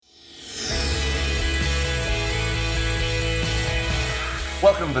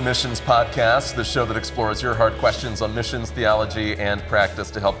Welcome to the Missions Podcast, the show that explores your hard questions on missions, theology, and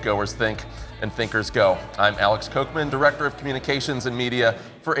practice to help goers think and thinkers go. I'm Alex Kochman, Director of Communications and Media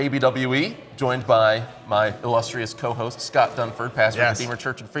for ABWE, joined by my illustrious co-host, Scott Dunford, pastor of the Redeemer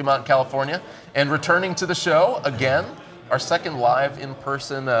Church in Fremont, California. And returning to the show again, our second live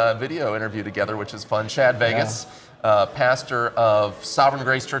in-person video interview together, which is fun, Chad Vegas, pastor of Sovereign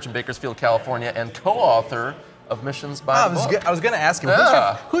Grace Church in Bakersfield, California, and co-author of Missions by the Book. I was going to ask him,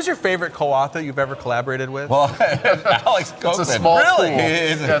 who's your favorite co-author you've ever collaborated with? Well, Alex Kochman. It's a small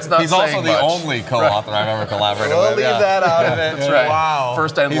pool. He's also the only co-author I've ever collaborated with. We'll leave that out of it. That's right. Wow.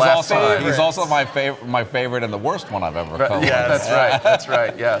 First and last time. He's also my favorite and the worst one I've ever co-authored. Yeah, that's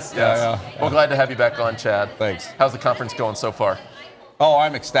right. Yes. Well, glad to have you back on, Chad. Thanks. How's the conference going so far? Oh,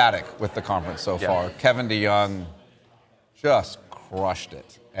 I'm ecstatic with the conference so far. Kevin DeYoung just crushed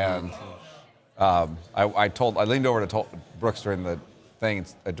it. And I leaned over to Brooks during the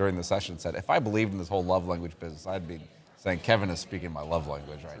session and said, if I believed in this whole love language business, I'd be saying Kevin is speaking my love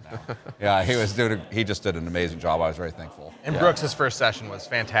language right now. He just did an amazing job. I was very thankful. And Brooks' first session was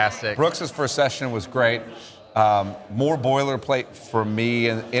fantastic. Brooks' first session was great. More boilerplate for me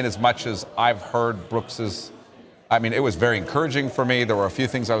in as much as I've heard Brooks's. I mean, it was very encouraging for me. There were a few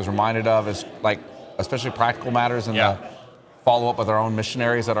things I was reminded of, especially practical matters and the follow-up with our own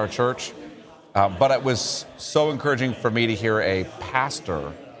missionaries at our church. But it was so encouraging for me to hear a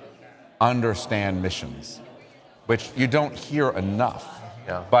pastor understand missions, which you don't hear enough.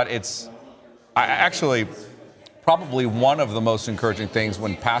 Yeah. But it's actually probably one of the most encouraging things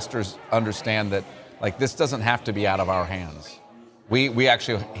when pastors understand that, this doesn't have to be out of our hands. We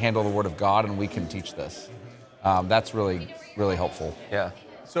actually handle the Word of God, and we can teach this. That's really, really helpful. Yeah.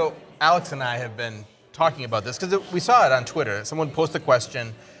 So Alex and I have been talking about this because we saw it on Twitter. Someone posted a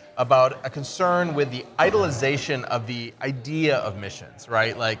question about a concern with the idolization of the idea of missions,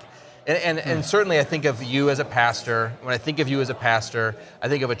 right? And certainly I think of you as a pastor. When I think of you as a pastor, I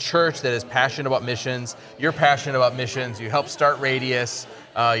think of a church that is passionate about missions. You're passionate about missions. You helped start Radius.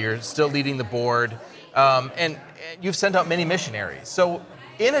 You're still leading the board. And you've sent out many missionaries. So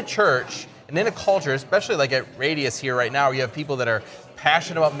in a church and in a culture, especially like at Radius here right now, you have people that are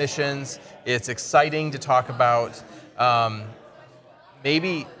passionate about missions. It's exciting to talk about.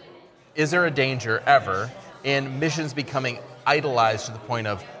 Maybe is there a danger ever in missions becoming idolized to the point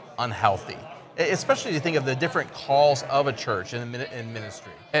of unhealthy? Especially to think of the different calls of a church in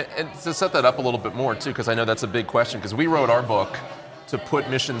ministry. And to set that up a little bit more, too, because I know that's a big question, because we wrote our book to put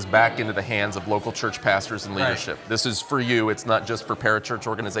missions back into the hands of local church pastors and leadership. Right. This is for you. It's not just for parachurch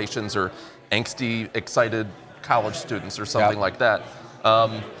organizations or angsty, excited college students or something like that.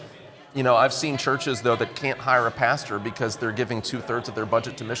 I've seen churches, though, that can't hire a pastor because they're giving 2/3 of their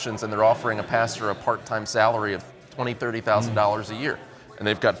budget to missions and they're offering a pastor a part-time salary of $20,000, $30,000 a year. And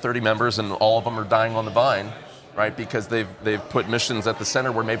they've got 30 members and all of them are dying on the vine, right? Because they've put missions at the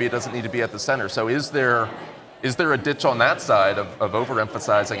center where maybe it doesn't need to be at the center. So is there a ditch on that side of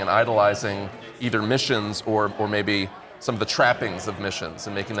overemphasizing and idolizing either missions or maybe some of the trappings of missions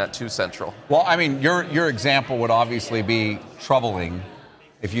and making that too central? Well, I mean, your example would obviously be troubling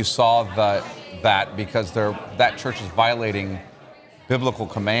if you saw that because that church is violating biblical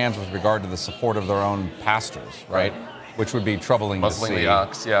commands with regard to the support of their own pastors, right? Which would be troubling to see. Muzzling the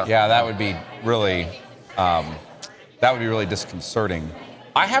ox, yeah. Yeah, that would be really disconcerting.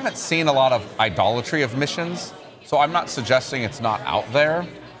 I haven't seen a lot of idolatry of missions, so I'm not suggesting it's not out there.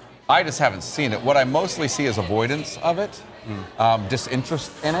 I just haven't seen it. What I mostly see is avoidance of it,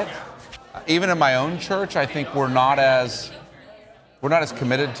 disinterest in it. Even in my own church, I think we're not as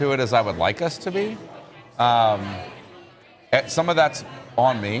committed to it as I would like us to be. Some of that's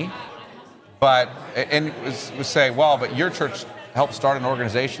on me, and we say, well, but your church helped start an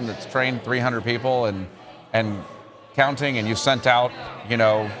organization that's trained 300 people and counting, and you've sent out,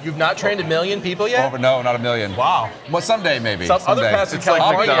 You've not trained 1 million people yet? No, not 1 million. Wow. Well, someday maybe. Some other pastors in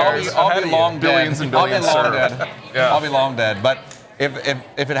California I'll be long dead. Billions and billions served. I'll be long dead. But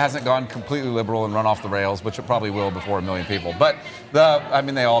if it hasn't gone completely liberal and run off the rails, which it probably will before 1 million people, but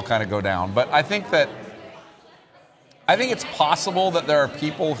they all kind of go down. But I think it's possible that there are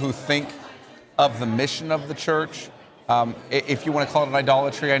people who think of the mission of the church. If you want to call it an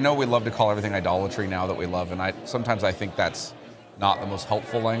idolatry, I know we love to call everything idolatry now that we love, and sometimes I think that's not the most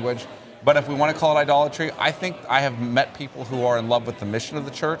helpful language. But if we want to call it idolatry, I think I have met people who are in love with the mission of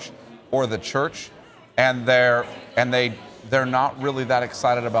the church or the church, and they're not really that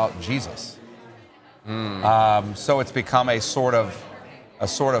excited about Jesus. So it's become a sort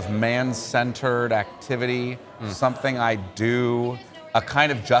of man-centered activity, something I do, a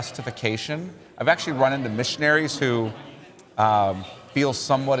kind of justification. I've actually run into missionaries who feels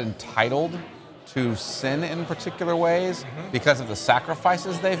somewhat entitled to sin in particular ways because of the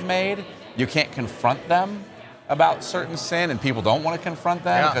sacrifices they've made. You can't confront them about certain sin, and people don't want to confront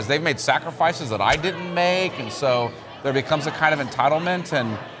them because they've made sacrifices that I didn't make, and so there becomes a kind of entitlement.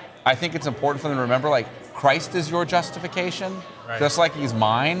 And I think it's important for them to remember, like, Christ is your justification, just like he's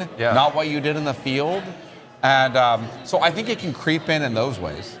mine, not what you did in the field. And so I think it can creep in those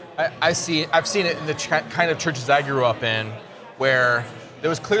ways. I've seen it in the kind of churches I grew up in, where there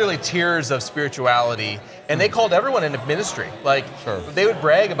was clearly tiers of spirituality, and they called everyone into ministry. Like, they would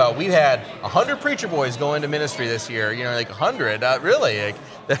brag about, we had 100 preacher boys go into ministry this year. You know, like 100, really? Like,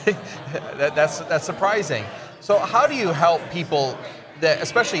 that's surprising. So how do you help people, that,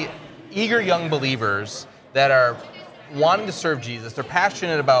 especially eager young believers that are wanting to serve Jesus, they're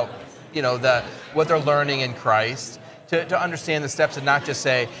passionate about, you know, what they're learning in Christ, to understand the steps and not just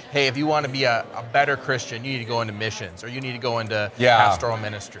say, hey, if you want to be a better Christian, you need to go into missions or you need to go into pastoral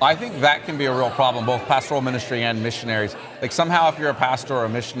ministry? I think that can be a real problem, both pastoral ministry and missionaries. Like, somehow if you're a pastor or a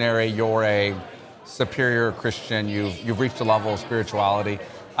missionary, you're a superior Christian, you've reached a level of spirituality.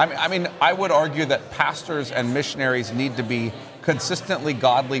 I mean, I would argue that pastors and missionaries need to be consistently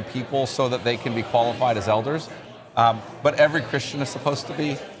godly people so that they can be qualified as elders. But every Christian is supposed to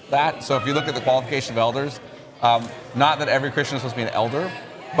be that. So if you look at the qualification of elders, not that every Christian is supposed to be an elder,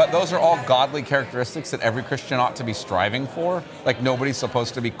 but those are all godly characteristics that every Christian ought to be striving for. Like, nobody's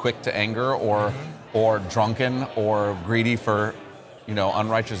supposed to be quick to anger or drunken or greedy for, you know,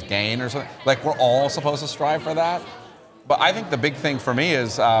 unrighteous gain or something. Like, we're all supposed to strive for that. But I think the big thing for me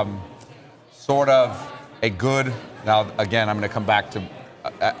is sort of a good, now again, I'm going to come back to,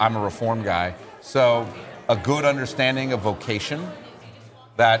 I'm a Reformed guy, so a good understanding of vocation,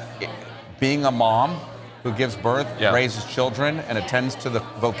 that being a mom who gives birth, raises children, and attends to the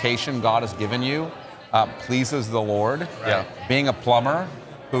vocation God has given you, pleases the Lord. Being a plumber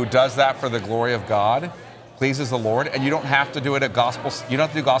who does that for the glory of God pleases the Lord, and you don't have to do it at gospel. You don't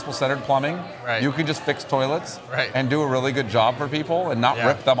have to do gospel-centered plumbing. You can just fix toilets and do a really good job for people and not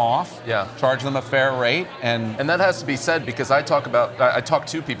rip them off. Charge them a fair rate, and that has to be said, because I talk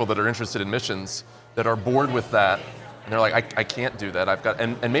to people that are interested in missions that are bored with that, and they're like, I can't do that. I've got,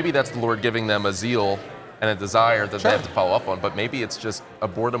 and maybe that's the Lord giving them a zeal and a desire that they have to follow up on, but maybe it's just a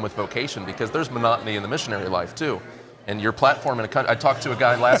boredom with vocation, because there's monotony in the missionary life too. And your platform in a country, I talked to a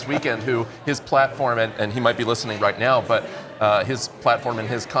guy last weekend who his platform, and he might be listening right now, but his platform in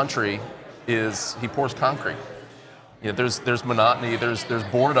his country is he pours concrete. You know, there's monotony, there's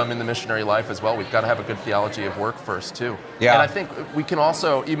boredom in the missionary life as well. We've got to have a good theology of work first too. And I think we can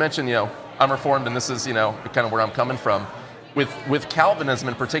also, you mentioned, you know, I'm Reformed, and this is, you know, kind of where I'm coming from. With Calvinism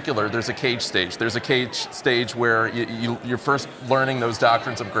in particular, there's a cage stage. There's a cage stage where you're first learning those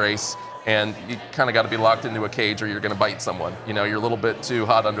doctrines of grace, and you kind of got to be locked into a cage or you're going to bite someone. You know, you're a little bit too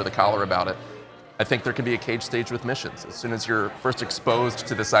hot under the collar about it. I think there can be a cage stage with missions. As soon as you're first exposed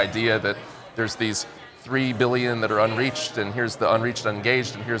to this idea that there's these 3 billion that are unreached, and here's the unreached,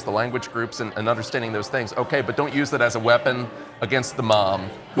 unengaged, and here's the language groups, and understanding those things. Okay, but don't use that as a weapon against the mom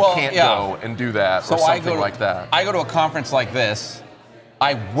who can't go and do that, or something like that. I go to a conference like this,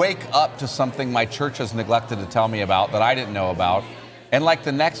 I wake up to something my church has neglected to tell me about that I didn't know about, and like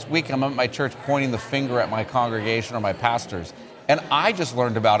the next week I'm at my church pointing the finger at my congregation or my pastors, and I just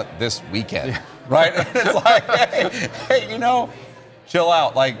learned about it this weekend, right? It's like, hey, you know, chill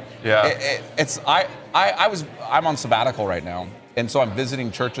out. Like, I'm on sabbatical right now, and so I'm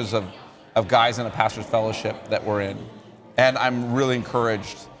visiting churches of guys in a pastor's fellowship that we're in, and I'm really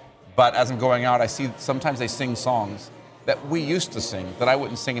encouraged. But as I'm going out, I see sometimes they sing songs that we used to sing that I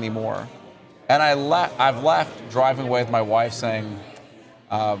wouldn't sing anymore. And I've left driving away with my wife saying,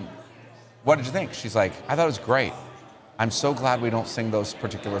 what did you think? She's like, I thought it was great. I'm so glad we don't sing those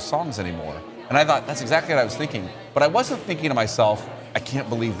particular songs anymore. And I thought, that's exactly what I was thinking. But I wasn't thinking to myself, I can't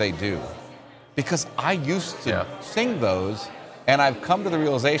believe they do. Because I used to sing those, and I've come to the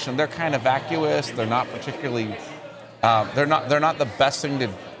realization they're kind of vacuous. They're not particularly, they're not the best thing to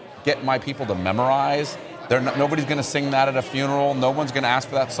get my people to memorize. Nobody's going to sing that at a funeral. No one's going to ask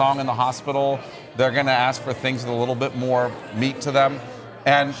for that song in the hospital. They're going to ask for things with a little bit more meat to them.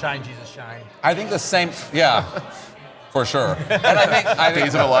 And shine, Jesus, shine. I think the same, for sure. And I think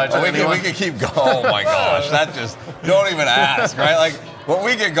Days of Elijah. we can keep going. Oh my gosh, that just, don't even ask, right? Like, well,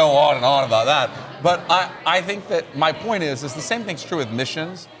 we could go on and on about that. But I think that my point is the same thing's true with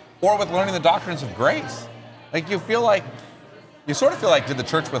missions or with learning the doctrines of grace. Like, you sort of feel like, did the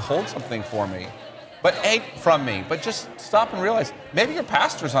church withhold something for me? From me. But just stop and realize, maybe your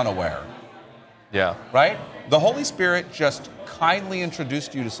pastor's unaware. Yeah. Right? The Holy Spirit just kindly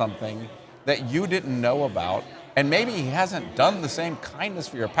introduced you to something that you didn't know about, and maybe he hasn't done the same kindness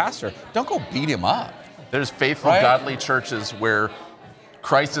for your pastor, don't go beat him up. There's faithful, Right? godly churches where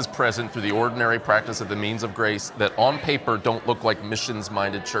Christ is present through the ordinary practice of the means of grace that on paper don't look like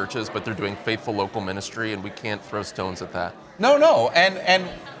missions-minded churches, but they're doing faithful local ministry, and we can't throw stones at that. No, and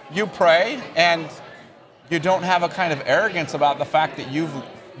you pray, and you don't have a kind of arrogance about the fact that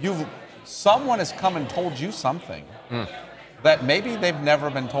someone has come and told you something that maybe they've never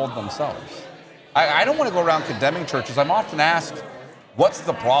been told themselves. I don't want to go around condemning churches. I'm often asked, what's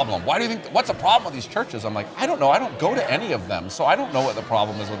the problem? What's the problem with these churches? I'm like, I don't know. I don't go to any of them, so I don't know what the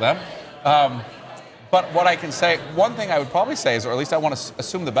problem is with them. But what I can say, one thing I would probably say is, or at least I want to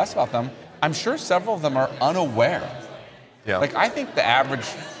assume the best about them, I'm sure several of them are unaware. Yeah. Like, I think the average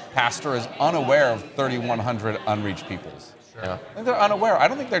pastor is unaware of 3,100 unreached peoples. Yeah. I think they're unaware. I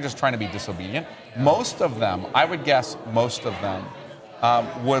don't think they're just trying to be disobedient. Most of them, I would guess most of them,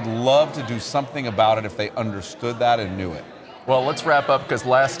 would love to do something about it if they understood that and knew it. Well, let's wrap up because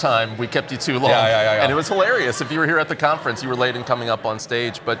last time we kept you too long. Yeah. And it was hilarious. If you were here at the conference, you were late in coming up on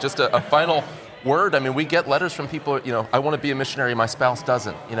stage. But just a final word. I mean, we get letters from people, I want to be a missionary, my spouse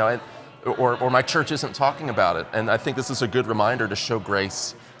doesn't, or my church isn't talking about it. And I think this is a good reminder to show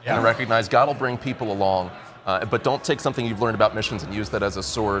grace and to recognize God will bring people along. But don't take something you've learned about missions and use that as a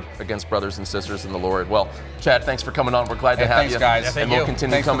sword against brothers and sisters in the Lord. Well, Chad, thanks for coming on. We're glad to have thanks, you. guys. Yeah, thank and we'll you.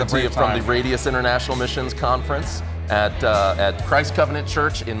 continue Thanks for coming the to you brief from the time. Radius International Missions Conference at Christ Covenant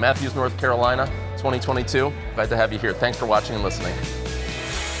Church in Matthews, North Carolina, 2022. Glad to have you here. Thanks for watching and listening.